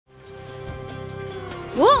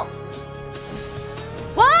Whoa!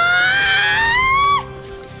 What?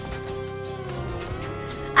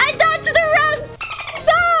 I dodged the wrong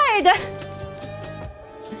side!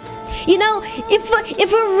 You know,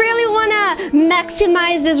 if we really wanna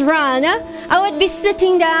maximize this run, I would be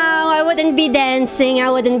sitting down, I wouldn't be dancing,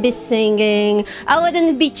 I wouldn't be singing, I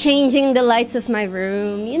wouldn't be changing the lights of my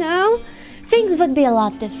room, you know? Things would be a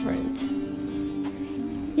lot different.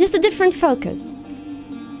 Just a different focus.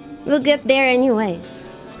 We'll get there anyways.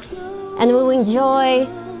 And we'll enjoy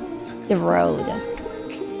the road.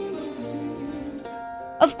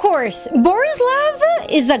 Of course,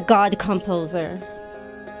 Borislav is a god composer.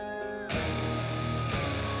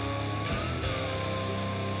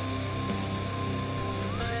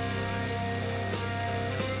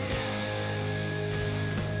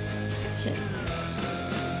 Shit.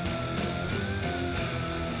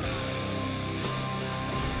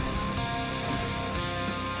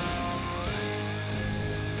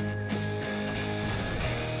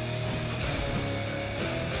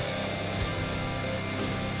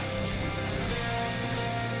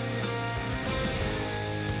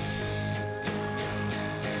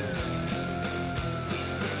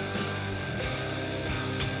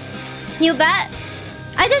 You bet?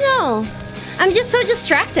 I don't know. I'm just so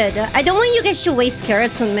distracted. I don't want you guys to waste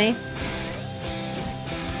carrots on me.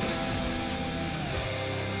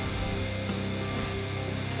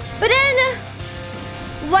 But then,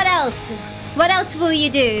 what else? What else will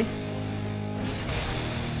you do?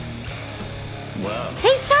 Well,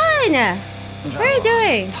 hey, son! What are you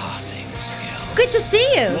doing? Passing skill. Good to see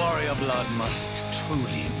you. Warrior blood must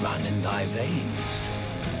truly run in thy veins.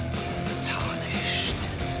 Tarnished.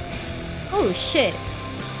 Oh shit.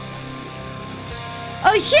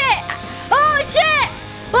 Oh shit! Oh shit!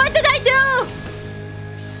 What did I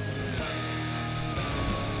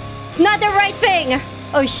do? Not the right thing!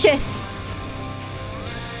 Oh shit.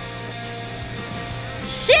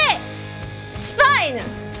 Shit! It's fine!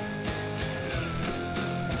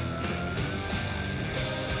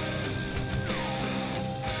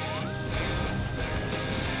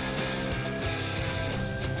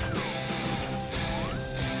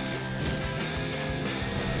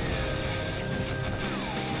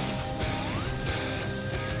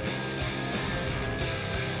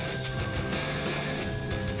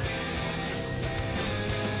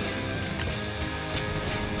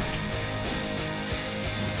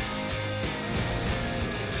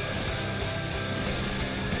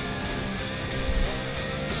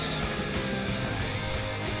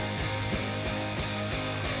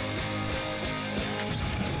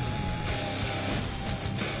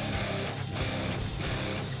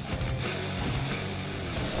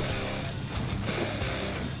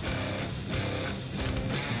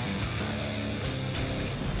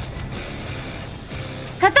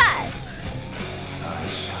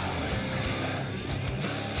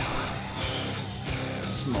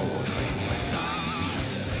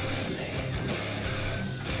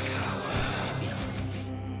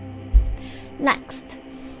 Next.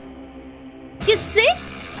 You see?